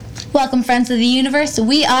Welcome, friends of the universe.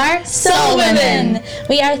 We are Soul Women.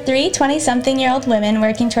 We are three 20-something-year-old women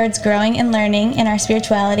working towards growing and learning in our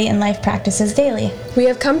spirituality and life practices daily. We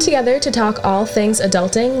have come together to talk all things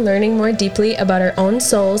adulting, learning more deeply about our own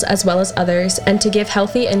souls as well as others, and to give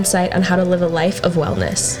healthy insight on how to live a life of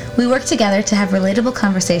wellness. We work together to have relatable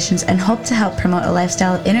conversations and hope to help promote a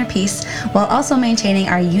lifestyle of inner peace while also maintaining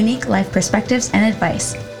our unique life perspectives and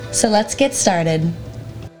advice. So let's get started.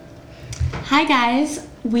 Hi guys,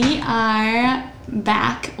 we are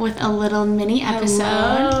back with a little mini episode.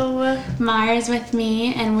 Hello. Mars with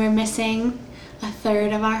me, and we're missing a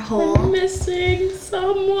third of our whole. We're missing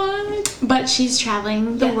someone. But she's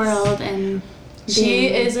traveling the world and she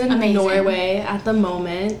is in amazing. Norway at the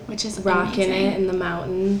moment, which is rocking amazing. it in the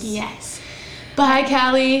mountains. Yes. But hi,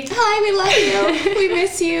 Callie. Hi, we love you. We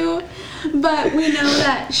miss you. But we know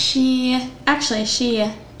that she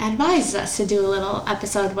advised us to do a little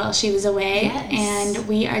episode while she was away. Yes. And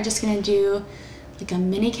we are just going to do like a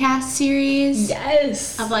mini cast series.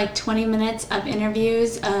 Yes. Of like 20 minutes of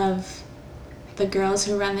interviews of the girls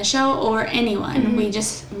who run the show or anyone. Mm-hmm. We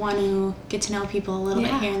just want to get to know people a little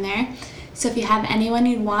bit here and there. So if you have anyone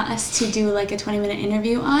you'd want us to do like a 20-minute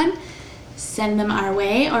interview on, send them our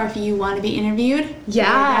way. Or if you want to be interviewed, we're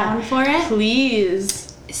down for it. Please.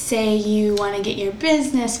 Say you want to get your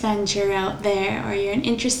business venture out there, or you're an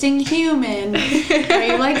interesting human, or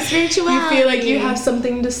you like spirituality. You feel like you have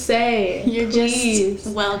something to say. You're Please.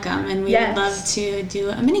 just welcome, and we would love to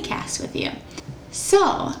do a mini cast with you.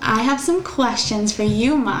 So, I have some questions for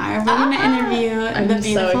you, Mar. We're going to interview the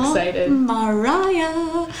beautiful so excited.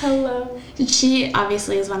 Mariah. Hello. She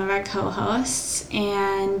obviously is one of our co-hosts,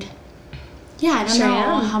 and yeah, I don't Sure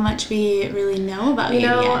know am. how much we really know about you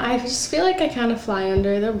know, yet. I just feel like I kind of fly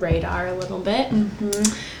under the radar a little bit.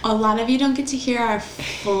 Mm-hmm. A lot of you don't get to hear our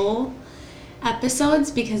full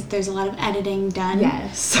episodes because there's a lot of editing done.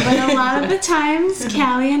 Yes. But a lot of the times,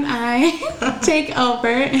 Callie and I take over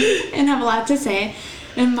and have a lot to say.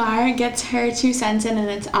 And Mar gets her 2 cents in, and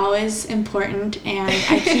it's always important. And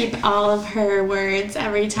I keep all of her words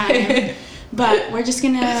every time. But we're just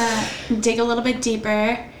going to dig a little bit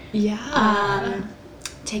deeper. Yeah.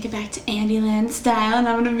 Take it back to Andy Lynn style, and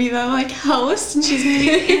I'm gonna be the host, and she's gonna be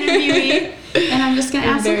the interviewee, and I'm just gonna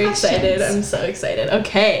ask some questions. I'm very excited. I'm so excited.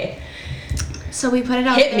 Okay. So we put it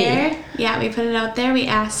out Hit there. me. Yeah, we put it out there. We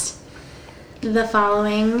asked the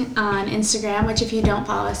following on Instagram, which if you don't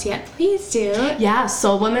follow us yet, please do. Yeah,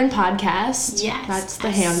 Soul Women Podcast. Yes. That's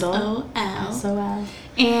the handle. S-O-L. S-O-L.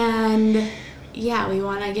 And yeah, we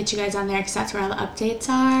want to get you guys on there because that's where all the updates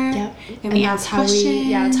are. Yep. And we ask questions.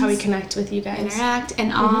 That's how we connect with you guys. Interact.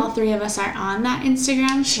 And all 3 of us are on that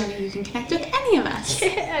Instagram, so you can connect with any of us.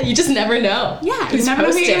 Yeah, you just never know. Yeah, you never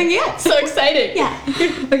know who you're going to get. So excited. Yeah.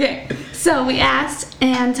 Okay. So we asked,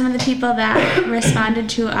 and some of the people that responded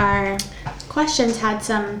to our questions had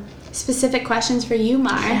some specific questions for you,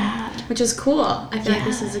 Mar, which is cool. I feel like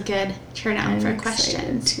this is a good turnout for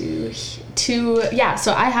questions.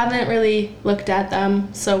 So I haven't really looked at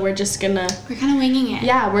them, so we're just gonna... We're kind of winging it.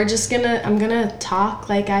 Yeah, I'm gonna talk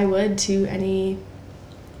like I would to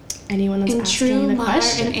anyone that's asking the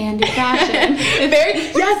question. In Andy fashion.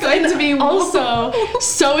 Yes, going to be also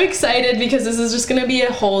so excited because this is just gonna be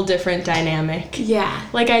a whole different dynamic. Yeah.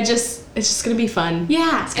 It's just gonna be fun.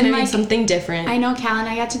 Yeah. It's gonna be something different. I know Cal and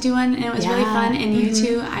I got to do one, and it was really fun, and you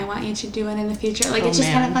too, I want you to do one in the future. It's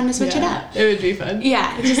just kind of fun to switch it up. It would be fun.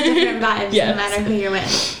 Yeah, it's just different vibes no matter who you're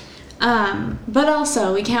with. But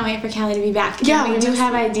also, we can't wait for Callie to be back. Yeah, we do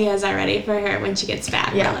have ideas already for her when she gets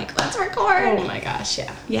back. Yeah. We're like, let's record. Oh my gosh,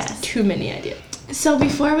 yeah. Yes. Too many ideas. So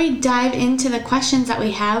before we dive into the questions that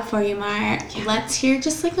we have for you, Mar, let's hear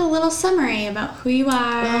just like a little summary about who you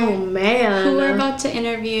are. Oh man. Who we're about to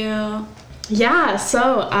interview. Yeah,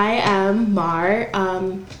 so I am Mar.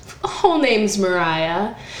 Whole name's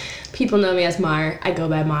Mariah. People know me as Mar. I go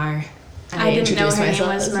by Mar. I didn't know her name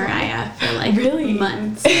was Mariah for like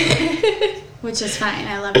months. Which is fine.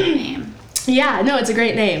 I love your name. Yeah, no, it's a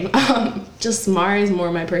great name. Just Mar is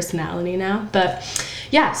more my personality now. But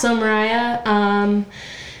yeah, so Mariah, I'm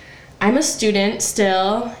a student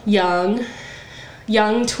still, young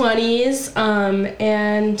 20s,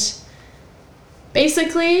 and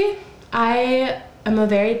basically I am a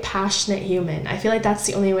very passionate human. I feel like that's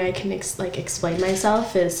the only way I can explain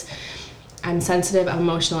myself is I'm sensitive, I'm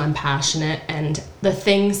emotional, I'm passionate, and the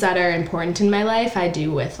things that are important in my life I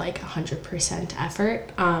do with 100%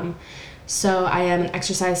 effort. So I am an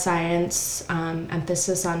exercise science,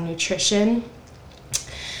 emphasis on nutrition,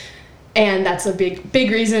 and that's a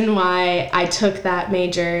big reason why I took that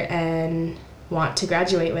major and want to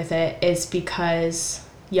graduate with it is because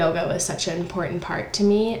yoga was such an important part to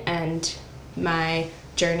me, and my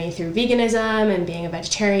journey through veganism and being a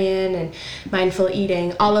vegetarian and mindful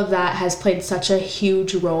eating, all of that has played such a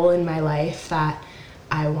huge role in my life that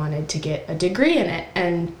I wanted to get a degree in it.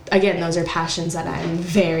 And again, those are passions that I'm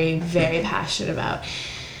very, very passionate about.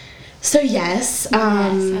 So yes, yes,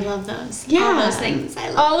 I love those. Yeah, all those things. I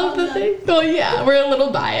love all of the things. Well, yeah, we're a little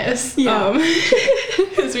biased,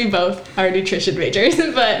 because we both are nutrition majors.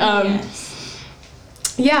 But yes.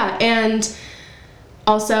 yeah, and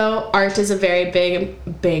also art is a very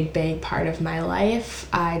big part of my life.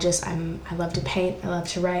 I love to paint. I love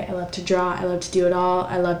to write. I love to draw. I love to do it all.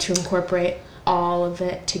 I love to incorporate all of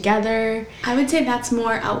it together. I would say that's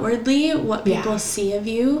more outwardly what people see of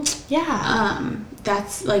you. Yeah.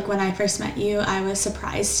 That's like when I first met you, I was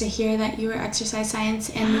surprised to hear that you were exercise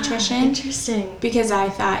science and nutrition. Interesting. Because I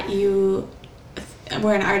thought you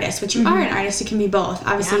were an artist, which you are an artist. You can be both.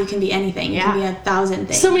 Obviously, you can be anything. You can be 1,000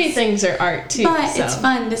 things. So many things are art too. But it's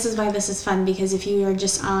fun. This is why this is fun, because if you are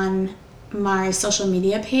just on Mara's social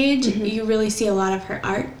media page, you really see a lot of her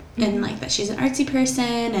art and like that she's an artsy person,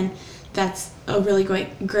 and that's a really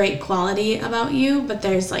great quality about you. But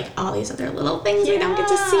there's like all these other little things we don't get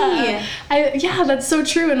to see. Yeah, that's so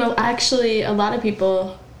true. And actually, a lot of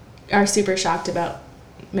people are super shocked about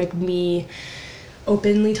like me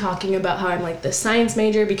openly talking about how I'm like the science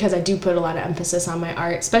major, because I do put a lot of emphasis on my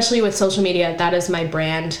art, especially with social media. That is my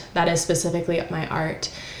brand. That is specifically my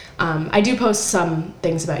art. I do post some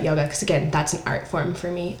things about yoga because again, that's an art form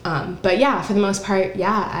for me. But yeah, for the most part,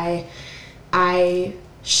 yeah, I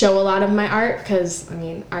show a lot of my art because I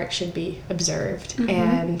mean, art should be observed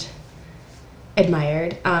and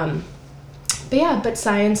admired. But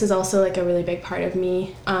science is also like a really big part of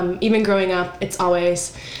me. Even growing up, it's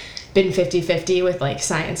always been 50-50 with like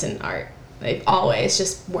science and art. They've always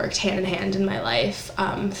just worked hand in hand in my life,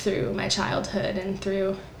 through my childhood and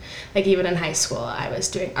through like even in high school I was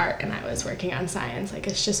doing art and I was working on science. Like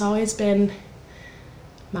it's just always been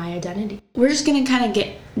my identity. We're just gonna kind of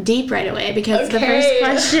get deep right away, because the first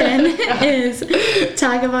question is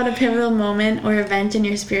talk about a pivotal moment or event in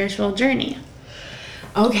your spiritual journey.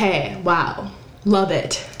 Okay, wow. Love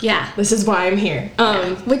it. Yeah. This is why I'm here.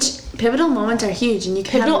 Which pivotal moments are huge, and you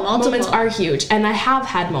can have multiple. Moments are huge, and I have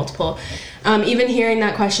had multiple. Even hearing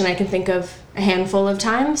that question, I can think of a handful of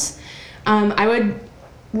times. I would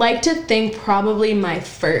like to think probably my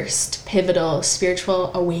first pivotal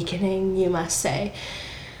spiritual awakening, you must say,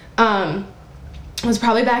 was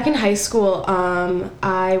probably back in high school.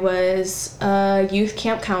 I was a youth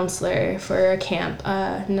camp counselor for a camp,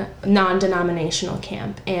 a non-denominational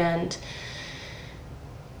camp, and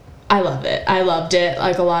I love it. I loved it.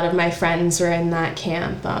 Like a lot of my friends were in that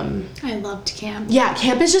camp. I loved camp. Yeah,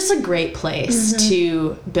 camp is just a great place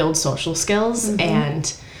to build social skills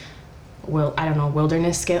and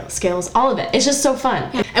wilderness skills, all of it. It's just so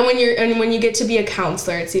fun. Yeah. And when you get to be a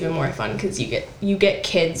counselor, it's even more fun because you get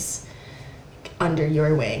kids under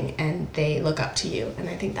your wing and they look up to you, and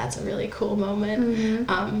I think that's a really cool moment.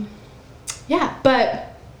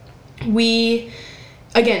 But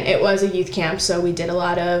again, it was a youth camp, so we did a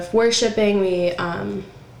lot of worshiping. We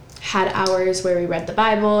had hours where we read the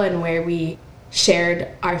Bible and where we shared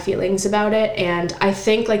our feelings about it. And I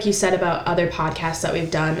think, like you said about other podcasts that we've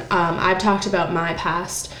done, I've talked about my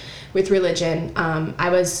past with religion. I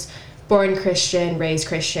was born Christian, raised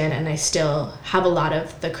Christian, and I still have a lot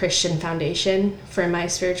of the Christian foundation for my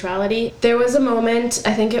spirituality. There was a moment,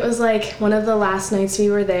 I think it was like one of the last nights we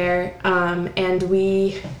were there, and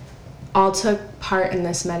we all took part in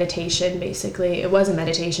this meditation. Basically, it was a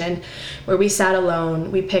meditation where we sat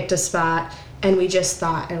alone, we picked a spot, and we just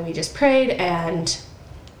thought and we just prayed. And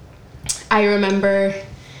I remember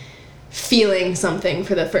feeling something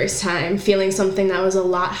for the first time, feeling something that was a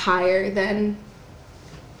lot higher than,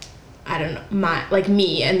 I don't know,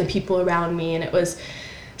 me and the people around me. And it was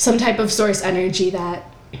some type of source energy that,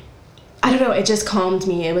 I don't know, it just calmed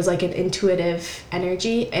me. It was like an intuitive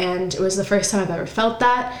energy, and it was the first time I've ever felt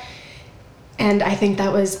that. And I think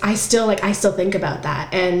that was, I still think about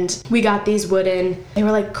that. And we got these they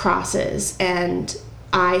were like crosses, and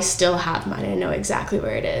I still have mine. I know exactly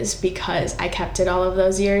where it is because I kept it all of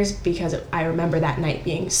those years, because I remember that night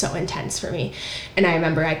being so intense for me. And I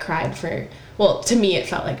remember I cried to me it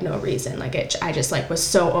felt like no reason. I just was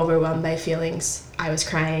so overwhelmed by feelings. I was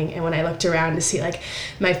crying, and when I looked around to see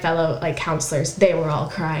my fellow counselors, they were all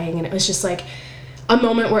crying, and it was just a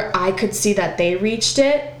moment where I could see that they reached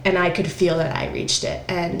it, and I could feel that I reached it.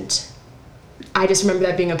 And I just remember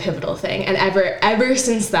that being a pivotal thing. And ever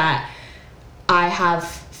since that, I have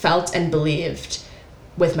felt and believed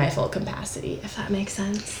with my full capacity, if that makes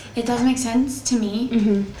sense. It does make sense to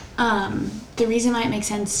me. The reason why it makes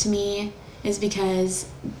sense to me is because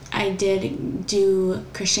I did do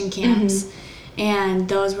Christian camps, and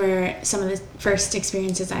those were some of the first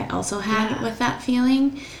experiences I also had with that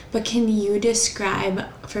feeling. But can you describe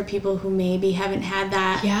for people who maybe haven't had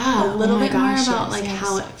that a little bit more about like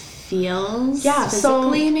how it feels physically, so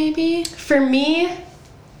maybe? For me,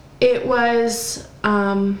 it was,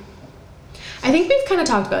 I think we've kind of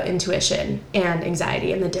talked about intuition and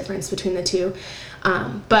anxiety and the difference between the two.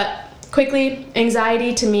 But quickly,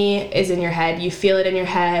 anxiety to me is in your head. You feel it in your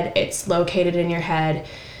head. It's located in your head.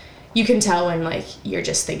 You can tell when like you're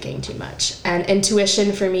just thinking too much. And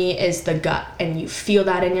intuition for me is the gut, and you feel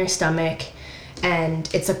that in your stomach, and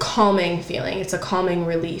it's a calming feeling. It's a calming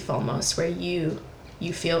relief almost, where you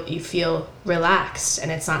feel relaxed,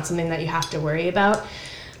 and it's not something that you have to worry about.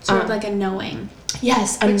 Sort of like a knowing.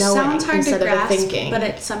 Yes, a Which knowing sounds hard instead to grasp, of a thinking. but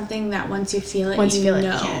it's something that once you feel it, once you feel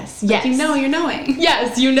know. It, yes. Like yes. you know you're knowing.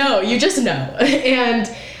 Yes, you know. You just know. And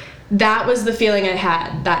that was the feeling I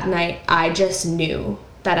had that night. I just knew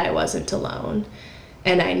that I wasn't alone.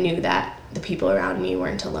 And I knew that the people around me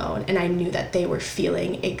weren't alone. And I knew that they were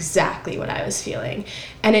feeling exactly what I was feeling.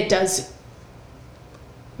 And it does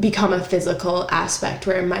become a physical aspect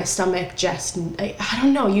where my stomach just, I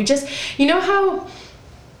don't know, you know how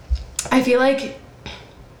I feel like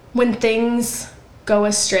when things go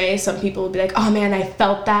astray, some people will be like, oh man, I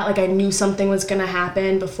felt that, like I knew something was gonna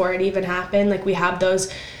happen before it even happened. Like we have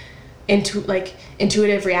those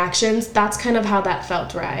intuitive reactions. That's kind of how that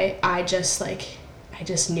felt, where I just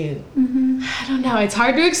knew. I don't know, it's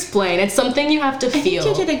hard to explain. It's something you have to feel. I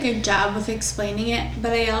think you did a good job with explaining it,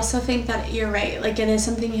 but I also think that you're right. Like, it is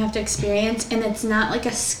something you have to experience, and it's not like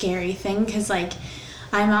a scary thing, because like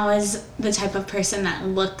I'm always the type of person that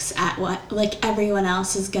looks at what like everyone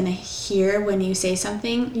else is gonna hear when you say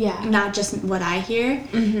something, not just what I hear.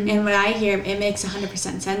 And what I hear, it makes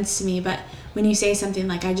 100% sense to me. But when you say something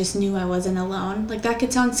like, I just knew I wasn't alone, like that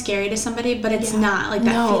could sound scary to somebody, but it's not. Like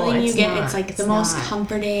that feeling you get, it's like the most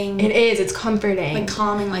comforting. It is. It's comforting. Like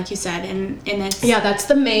calming, like you said, and it's that's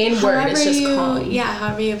the main word. It's just calm.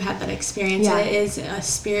 However you've had that experience, it is a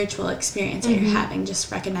spiritual experience that you're having.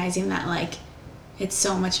 Just recognizing that like it's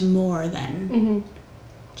so much more than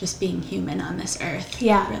just being human on this earth.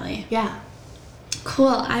 Really. Cool.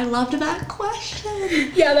 I loved that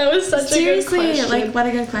question. That was such a good question. Seriously, like what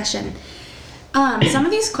a good question. Some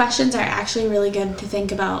of these questions are actually really good to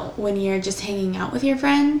think about when you're just hanging out with your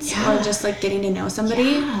friends or just like getting to know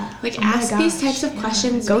somebody. Like ask these types of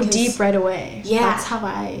questions. Go deep right away. That's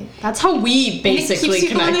how we basically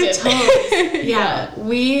connected.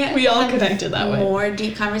 We all connected that way. More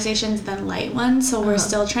deep conversations than light ones, so we're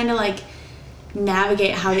still trying to like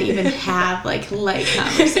navigate how to even have like light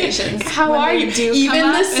conversations. How are you?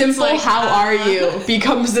 Even the simple like, how are you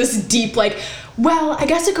becomes this deep like, well, I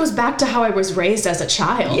guess it goes back to how I was raised as a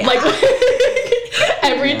child. Like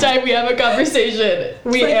every time we have a conversation,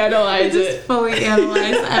 we like, analyze it. Fully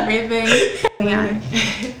analyze everything.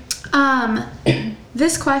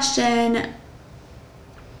 This question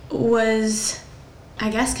was, I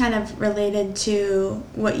guess, kind of related to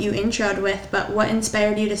what you introed with, but what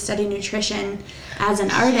inspired you to study nutrition as an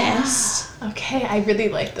artist? Okay, I really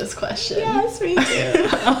like this question. Yes, me too.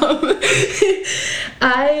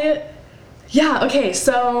 Okay,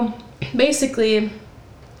 so basically,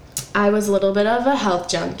 I was a little bit of a health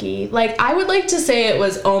junkie. Like, I would like to say it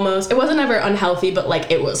wasn't ever unhealthy, but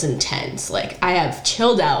like it was intense. Like, I have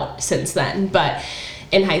chilled out since then, but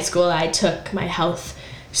in high school, I took my health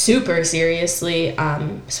super seriously,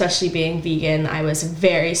 especially being vegan. I was a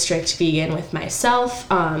very strict vegan with myself.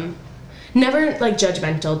 Never like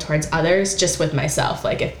judgmental towards others, just with myself.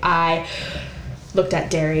 Like if I looked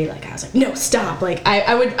at dairy, like I was like, no, stop. Like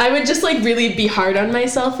I would just like really be hard on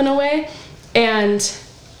myself in a way. And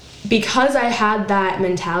because I had that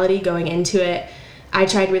mentality going into it, I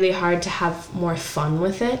tried really hard to have more fun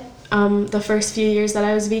with it. The first few years that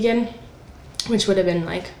I was vegan, which would have been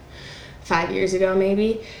like 5 years ago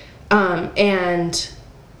maybe. And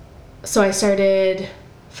so I started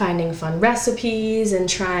finding fun recipes and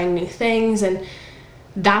trying new things, and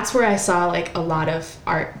that's where I saw like a lot of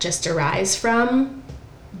art just arise from.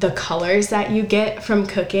 The colors that you get from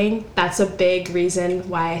cooking, that's a big reason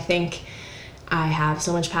why I think I have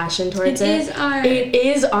so much passion towards it. It is art. It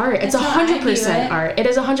is art. It's 100% art. It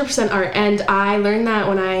is 100% art. And I learned that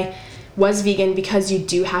when I was vegan, because you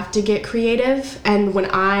do have to get creative. And when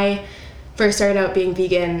I first started out being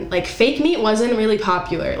vegan, like fake meat wasn't really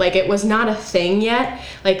popular. Like it was not a thing yet.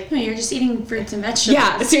 Like no, you're just eating fruits and vegetables.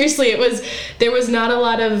 Yeah, seriously, there was not a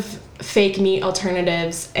lot of fake meat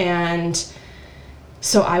alternatives, and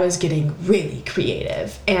so I was getting really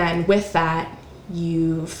creative. And with that,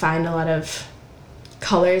 you find a lot of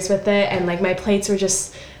colors with it, and like my plates were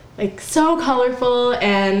just like so colorful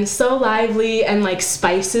and so lively, and like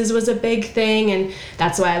spices was a big thing, and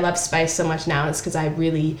that's why I love spice so much now, is because I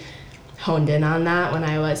really honed in on that when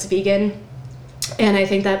I was vegan. And I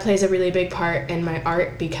think that plays a really big part in my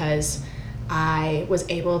art, because I was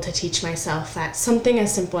able to teach myself that something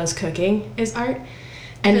as simple as cooking is art.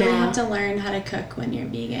 And you really now, have to learn how to cook when you're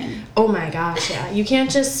vegan. oh my gosh, yeah. You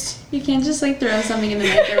can't just like throw something in the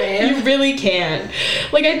microwave. you really can't.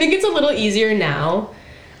 Like, I think it's a little easier now.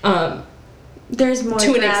 There's more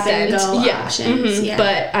to an grab and extent, go yeah. options. Mm-hmm. Yeah.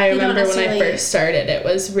 But I You don't remember when I necessarily- first started, it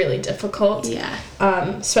was really difficult. Yeah.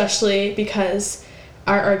 Especially because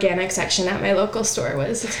our organic section at my local store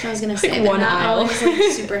was I was gonna say like they're one not aisle. always like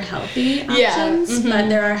super healthy options, Yeah, but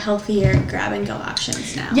there are healthier grab and go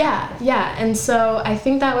options now. Yeah. And so I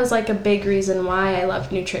think that was like a big reason why I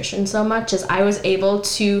loved nutrition so much, is I was able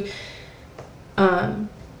to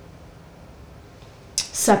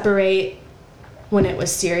separate when it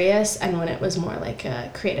was serious and when it was more like a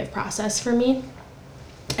creative process for me.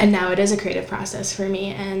 And now it is a creative process for me,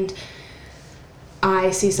 and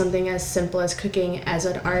I see something as simple as cooking as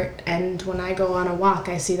an art, and when I go on a walk,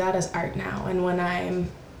 I see that as art now. And when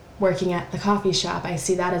I'm working at the coffee shop, I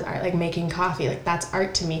see that as art, like making coffee, like that's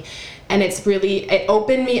art to me. And it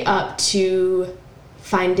opened me up to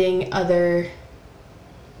finding other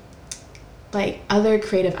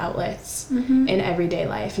creative outlets in everyday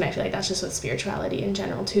life. And I feel like that's just with spirituality in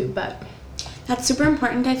general too. But That's super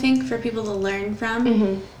important, I think, for people to learn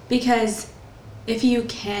from, because if you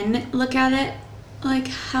can look at it like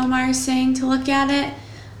how Mara's saying to look at it,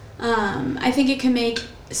 I think it can make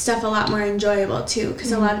stuff a lot more enjoyable too,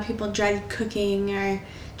 because a lot of people dread cooking or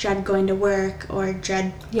dread going to work or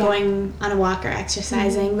dread going on a walk or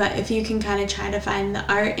exercising, but if you can kind of try to find the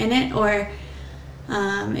art in it, or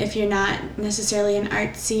if you're not necessarily an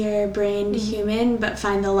artsy or brained human, but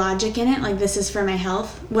find the logic in it, like this is for my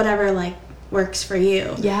health, whatever like works for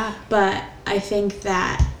you. yeah. But I think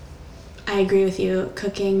that I agree with you,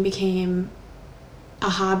 cooking became a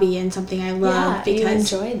hobby and something I love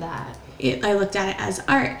because you enjoyed that. I looked at it as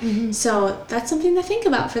art. So that's something to think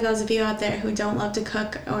about for those of you out there who don't love to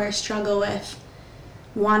cook or struggle with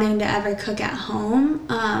wanting to ever cook at home.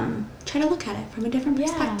 Try to look at it from a different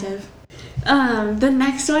perspective. The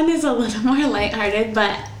next one is a little more lighthearted,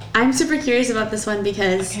 but I'm super curious about this one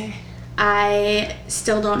because I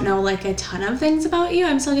still don't know like a ton of things about you.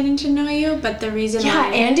 I'm still getting to know you, but the reason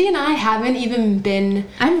why Andy and I haven't even been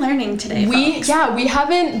I'm learning today, folks. we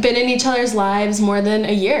haven't been in each other's lives more than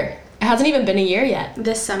a year. It hasn't even been a year yet.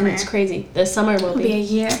 This summer. It's crazy. This summer will It'll be a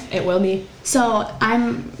year. It will be. So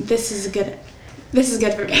this is good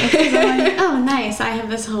for me. 'Cause I'm like, oh nice, I have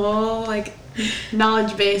this whole like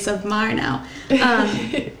knowledge base of Mar now.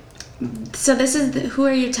 So this is who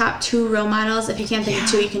are your top 2 role models? If you can't think of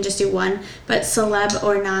 2, you can just do 1. But celeb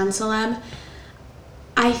or non-celeb?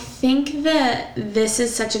 I think that this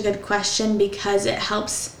is such a good question because it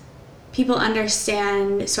helps people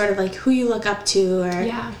understand sort of like who you look up to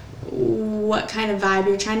or what kind of vibe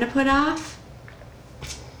you're trying to put off.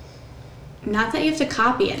 Not that you have to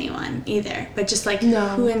copy anyone either, but just like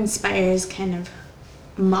who inspires kind of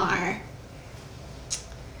Mar.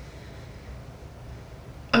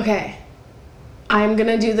 Okay. I'm going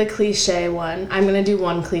to do the cliche one. I'm going to do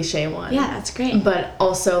one cliche one. Yeah, that's great. But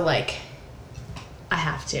also, like, I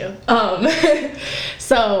have to.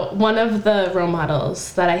 So one of the role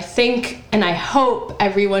models that I think and I hope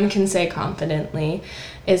everyone can say confidently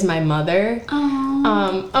is my mother.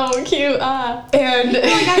 Oh, cute. And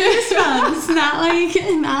I got goosebumps.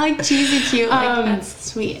 not like cheesy cute. Like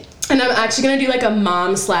that's sweet. And I'm actually going to do like a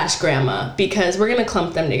mom/grandma because we're going to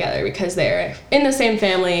clump them together because they're in the same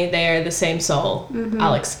family. They are the same soul.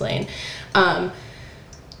 I'll explain.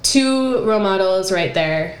 2 role models right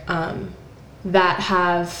there that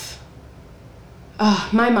have...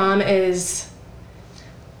 my mom is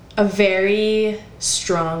a very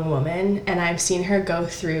strong woman, and I've seen her go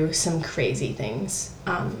through some crazy things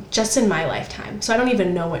just in my lifetime. So I don't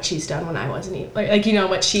even know what she's done when I wasn't even... Like, you know,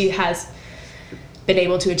 what she has been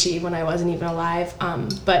able to achieve when I wasn't even alive.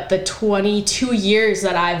 But the 22 years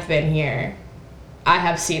that I've been here, I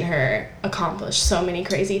have seen her accomplish so many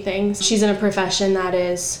crazy things. She's in a profession that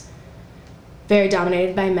is very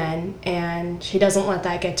dominated by men, and she doesn't let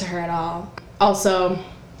that get to her at all. Also,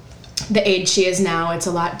 the age she is now, it's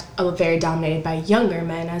very dominated by younger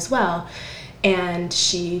men as well. And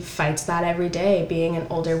she fights that every day, being an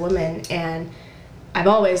older woman. And I've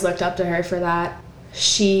always looked up to her for that.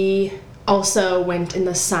 She also went in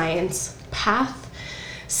the science path.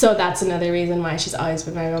 So that's another reason why she's always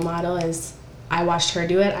been my role model is I watched her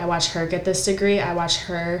do it. I watched her get this degree. I watched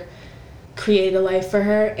her created a life for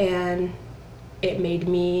her, and it made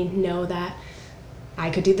me know that I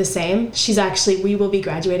could do the same. We will be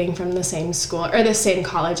graduating from the same school, or the same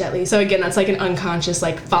college at least. So again, that's like an unconscious,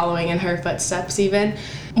 like following in her footsteps even.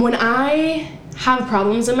 When I have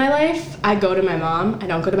problems in my life, I go to my mom. I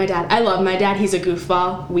don't go to my dad. I love my dad. He's a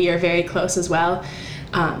goofball. We are very close as well.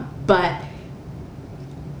 But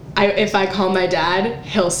if I call my dad,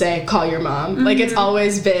 he'll say, call your mom. Like, it's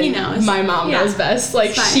always been, He knows. My mom knows best.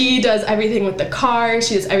 Like, she does everything with the car.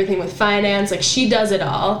 She does everything with finance. Like, she does it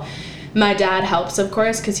all. My dad helps, of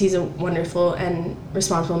course, because he's a wonderful and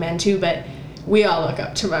responsible man too, but we all look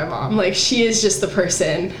up to my mom. Like, she is just the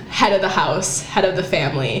person, head of the house, head of the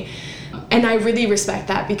family. And I really respect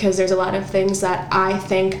that, because there's a lot of things that I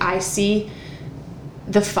think I see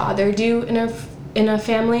the father do in a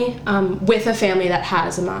family, with a family that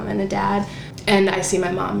has a mom and a dad. And I see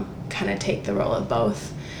my mom kind of take the role of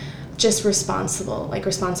both, just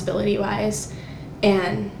responsibility-wise.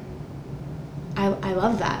 And I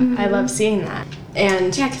love that. I love seeing that.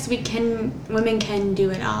 And yeah, because women can do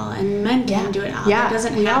it all, and men can do it all. Yeah, There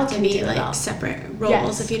doesn't have to be like separate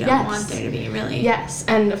roles if you don't want there to be, really. Yes,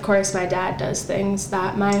 and of course my dad does things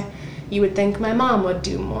that you would think my mom would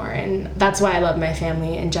do more, and that's why I love my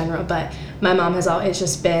family in general. But my mom has always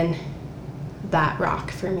just been that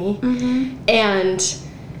rock for me. And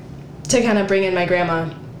to kind of bring in my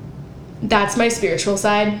grandma, that's my spiritual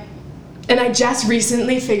side. And I just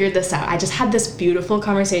recently figured this out. I just had this beautiful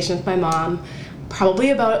conversation with my mom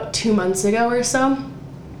probably about 2 months ago or so.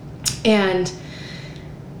 And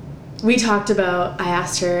we talked about,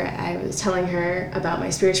 I was telling her about my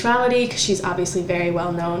spirituality, because she's obviously very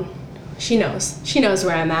well known. She knows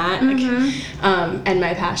where I'm at, and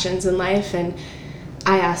my passions in life. And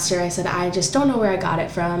I asked her, I said, I just don't know where I got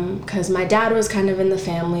it from, because my dad was kind of in the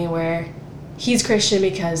family where he's Christian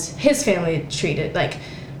because his family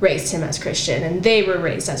raised him as Christian, and they were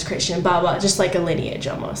raised as Christian, blah, blah, just like a lineage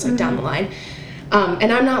almost, like down the line.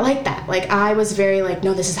 And I'm not like that. Like, I was very like,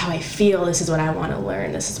 no, this is how I feel, this is what I want to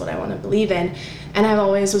learn, this is what I want to believe in. And I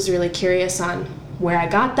always was really curious on where I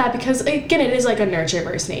got that, because again, it is like a nurture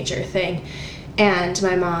versus nature thing. And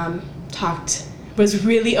my mom was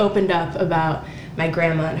really opened up about my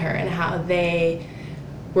grandma and her, and how they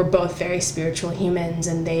were both very spiritual humans,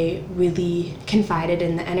 and they really confided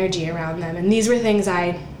in the energy around them. And these were things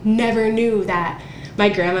I never knew that my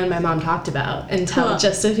grandma and my mom talked about until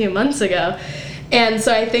just a few months ago. And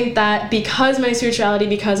so I think that because my spirituality,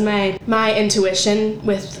 because my intuition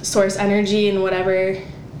with source energy and whatever,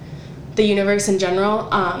 the universe in general,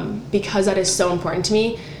 because that is so important to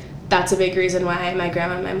me, that's a big reason why my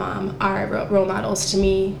grandma and my mom are role models to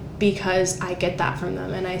me, because I get that from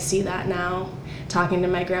them. And I see that now talking to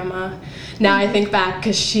my grandma. Now I think back,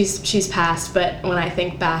 because she's passed, but when I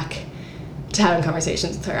think back to having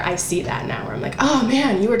conversations with her, I see that now, where I'm like, oh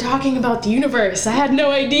man, you were talking about the universe. I had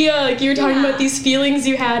no idea. Like, you were talking about these feelings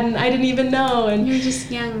you had, and I didn't even know. And you're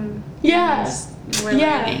just young. Yeah. We're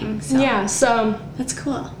learning. So. Yeah. So that's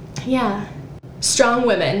cool. Yeah. Strong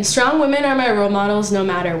women are my role models no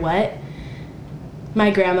matter what.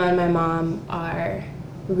 My grandma and my mom are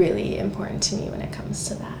really important to me when it comes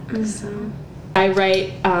to that. So I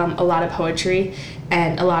write a lot of poetry,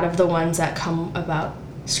 and a lot of the ones that come about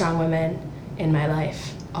strong women in my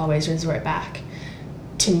life always resort back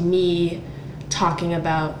to me talking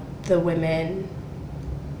about the women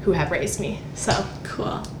who have raised me. So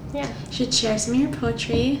cool. Yeah. You should share some of your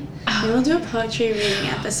poetry. Maybe we'll do a poetry reading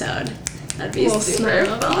episode. That'd be super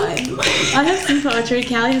fun. I have some poetry.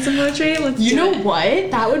 Callie has some poetry. Let's do it. You know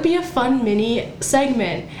what? That would be a fun mini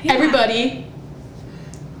segment. Yeah. Everybody,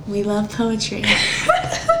 we love poetry.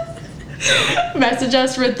 Message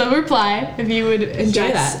us with the reply if you would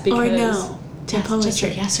enjoy that. Or no to poetry. Just a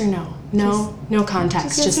yes or no. No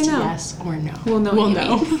context. Just yes or no. We'll know. We'll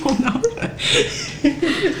know.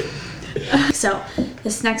 So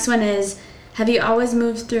this next one is, have you always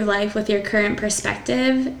moved through life with your current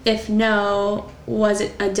perspective? If no, was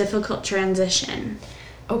it a difficult transition?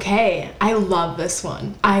 Okay, I love this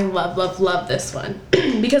one. I love this one.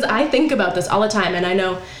 Because I think about this all the time, and I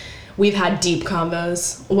know we've had deep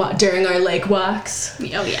combos during our lake walks.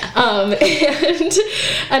 Oh yeah.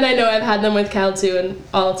 And I know I've had them with Cal too, and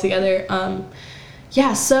all together.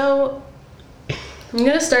 Yeah, so I'm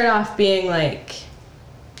gonna start off being like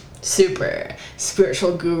super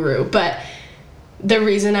spiritual guru, but the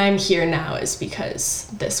reason I'm here now is because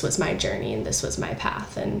this was my journey and this was my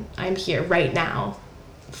path, and I'm here right now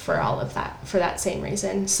for all of that, for that same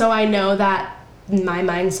reason. So I know that my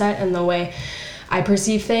mindset and the way I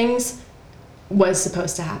perceive things was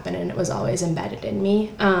supposed to happen, and it was always embedded in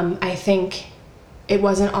me. I think it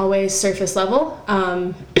wasn't always surface level.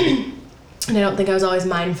 and I don't think I was always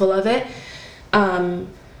mindful of it.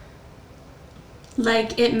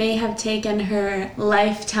 Like, it may have taken her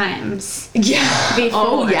lifetimes. Yeah. Before.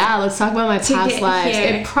 Oh, yeah. Let's talk about my past lives.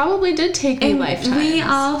 Here. It probably did take me lifetimes. We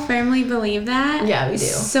all firmly believe that. Yeah, we do.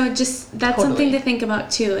 So just, that's something to think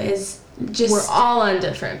about, too, is just... We're all on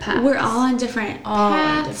different paths. We're all on different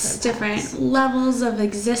paths, different levels of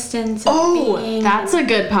existence. Oh, that's a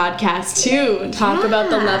good podcast, too. Talk about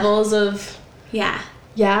the levels of... Yeah.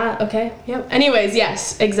 Yeah, okay. Yep. Anyways,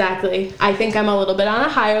 yes, exactly. I think I'm a little bit on a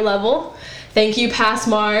higher level. Thank you, past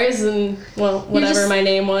Mars, and, well, whatever my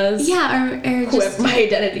name was. Yeah, or just... my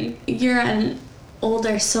identity. You're an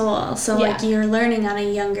older soul, so, like, you're learning on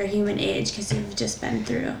a younger human age because you've just been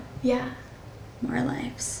through more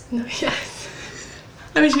lives. No, yes.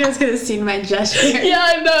 I wish you guys could have seen my gesture. Yeah,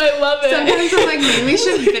 I know, I love it. Sometimes I'm like, maybe we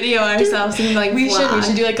should video ourselves and, like, we vlog.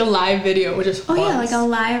 should do, like, a live video, which is fun. Oh, yeah, like a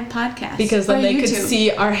live podcast. Because then they could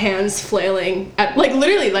see our hands flailing. Like,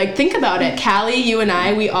 literally, like, think about it. Callie, you and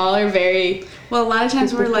I, we all are very... Well, a lot of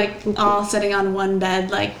times we're, like, all sitting on one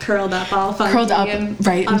bed, like, curled up, all funky. Curled up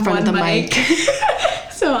right in front of the mic.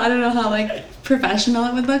 So I don't know how, like, professional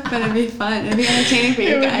it would look, but it'd be fun. It'd be entertaining for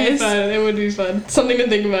you guys. It would be fun. Something to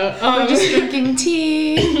think about. We're just drinking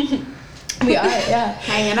tea. We are, yeah.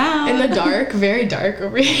 Hanging out. In the dark, very dark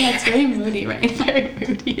over here. Yeah, it's very moody right now. Very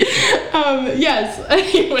moody. Yes,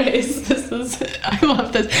 anyways, I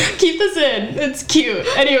love this. Keep this in. It's cute.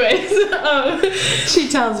 Anyways, she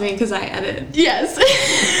tells me because I edit. Yes.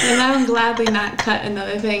 And I will gladly not cut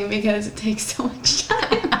another thing because it takes so much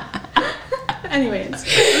time. Anyways,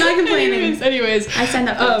 I'm not complaining. Anyways, I signed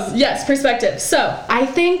up for this. Yes, perspective. So, I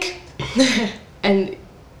think, and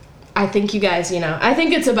I think you guys, I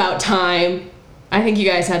think it's about time. I think you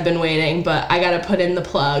guys have been waiting, but I gotta put in the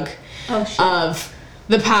plug of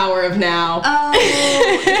The Power of Now. Oh,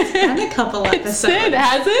 it's been a couple episodes.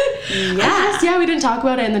 Has it? Yeah. Yeah, we didn't talk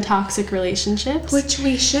about it in the toxic relationships. Which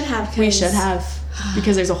we should have. We should have,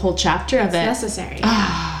 because there's a whole chapter of it. Necessary.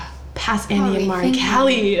 Past Andy and Mark.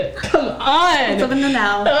 Callie, come on. Live in the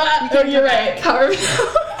now. Oh, you're right. Power of Now.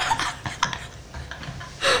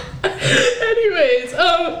 Anyways,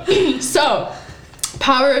 so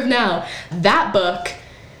Power of Now. That book,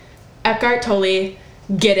 Eckhart Tolle,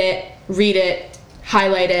 get it, read it,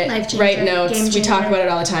 highlight it, Life changer, write notes. game We changer. talk about it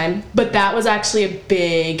all the time. But that was actually a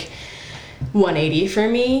big 180 for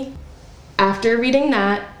me. After reading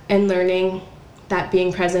that and learning that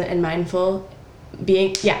being present and mindful,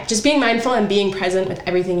 just being mindful and being present with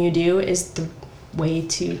everything you do is the way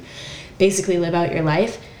to basically live out your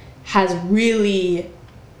life, has really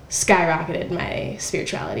skyrocketed my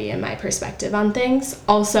spirituality and my perspective on things.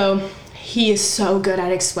 Also, he is so good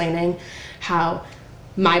at explaining how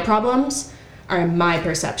my problems are my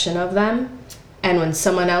perception of them, and when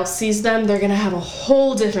someone else sees them, they're gonna have a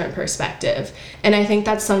whole different perspective. And I think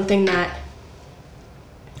that's something that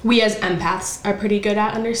we as empaths are pretty good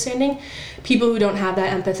at understanding. People who don't have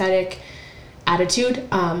that empathetic attitude,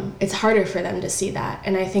 it's harder for them to see that.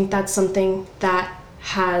 And I think that's something that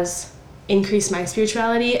has increased my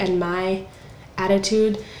spirituality and my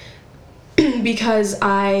attitude because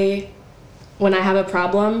when I have a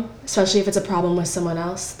problem, especially if it's a problem with someone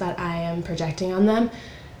else that I am projecting on them,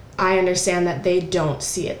 I understand that they don't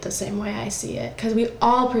see it the same way I see it, because we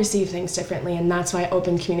all perceive things differently, and that's why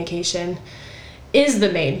open communication is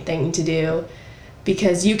the main thing to do,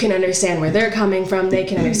 because you can understand where they're coming from, they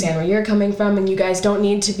can understand where you're coming from, and you guys don't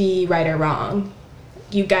need to be right or wrong.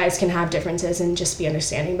 You guys can have differences and just be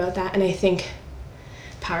understanding about that, and I think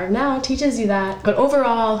Power of Now teaches you that. But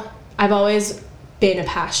overall, I've always been a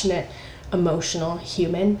passionate, emotional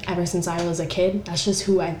human ever since I was a kid. That's just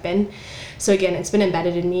who I've been. So again, it's been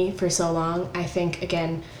embedded in me for so long. I think,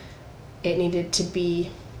 again, it needed to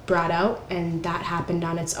be brought out, and that happened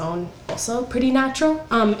on its own, also pretty natural.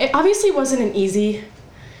 It obviously wasn't an easy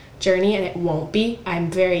journey, and it won't be.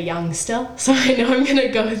 I'm very young still, so I know I'm gonna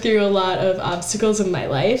go through a lot of obstacles in my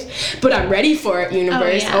life, but I'm ready for it,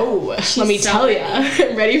 universe. Let me tell you,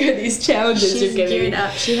 I'm ready for these challenges you're giving me. Geared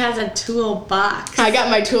up. She has a toolbox. I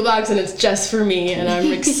got my toolbox, and it's just for me, and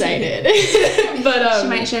I'm excited. But she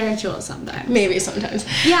might share her tools sometimes. Maybe sometimes.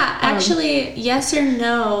 Yeah, actually, yes or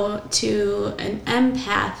no to an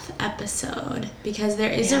empath episode, because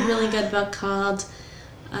there is a really good book called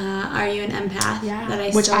Are You an Empath? That I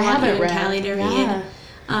Which still I want haven't you and read. Callie to Yeah. read.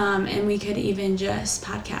 And we could even just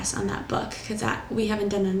podcast on that book, because we haven't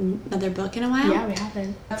done another book in a while. Yeah, we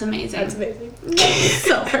haven't. That's amazing. That's amazing.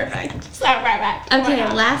 So perfect. So perfect. Okay,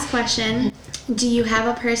 Wow. last question. Do you have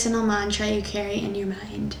a personal mantra you carry in your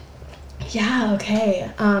mind? Yeah, okay.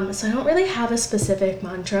 So I don't really have a specific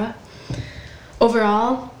mantra.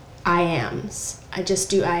 Overall, I ams. I just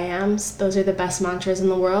do I ams. Those are the best mantras in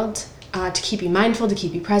the world. To keep you mindful, to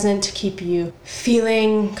keep you present, to keep you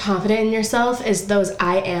feeling confident in yourself is those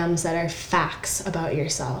I ams that are facts about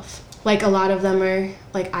yourself. Like a lot of them are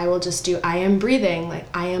like, I will just do I am breathing, like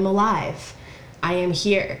I am alive, I am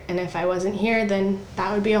here. And if I wasn't here, then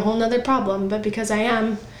that would be a whole nother problem. But because I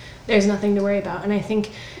am, there's nothing to worry about. And I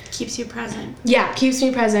think keeps you present. Yeah, keeps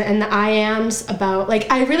me present. And the I ams about,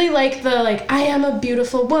 like, I really like the, like, I am a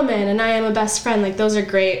beautiful woman and I am a best friend. Like, those are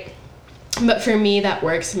great. But for me, that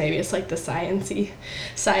works. Maybe it's like the science-y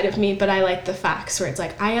side of me, but I like the facts where it's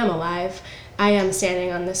like, I am alive, I am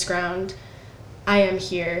standing on this ground, I am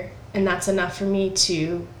here, and that's enough for me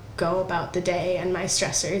to go about the day and my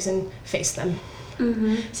stressors and face them.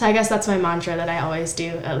 Mm-hmm. So I guess that's my mantra that I always do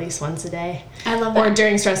at least once a day. I love that. Or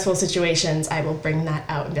during stressful situations, I will bring that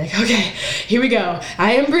out and be like, okay, here we go.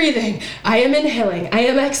 I am breathing. I am inhaling. I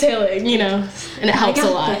am exhaling, you know, and it helps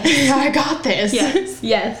a lot. I got this. Yes.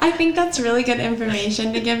 Yes. I think that's really good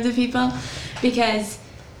information to give to people because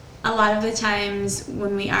a lot of the times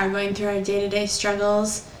when we are going through our day-to-day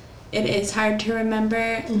struggles, it is hard to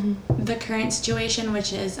remember the current situation,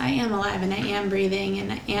 which is I am alive and I am breathing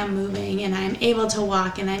and I am moving and I'm able to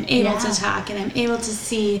walk and I'm able to talk and I'm able to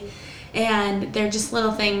see, and they're just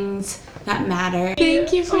little things that matter.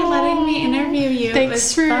 Thank you for letting me interview you.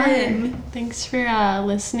 Thanks for fun. Thanks for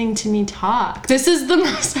listening to me talk. This is the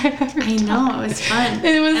most I've ever I know, it was fun.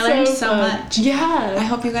 It was I learned so fun. much. Yeah. I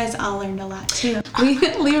hope you guys all learned a lot too. Leave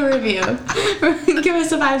a review. Give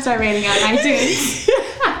us a 5-star rating on iTunes.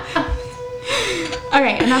 All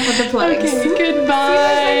right, enough with the plugs. Okay,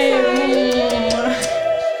 goodbye.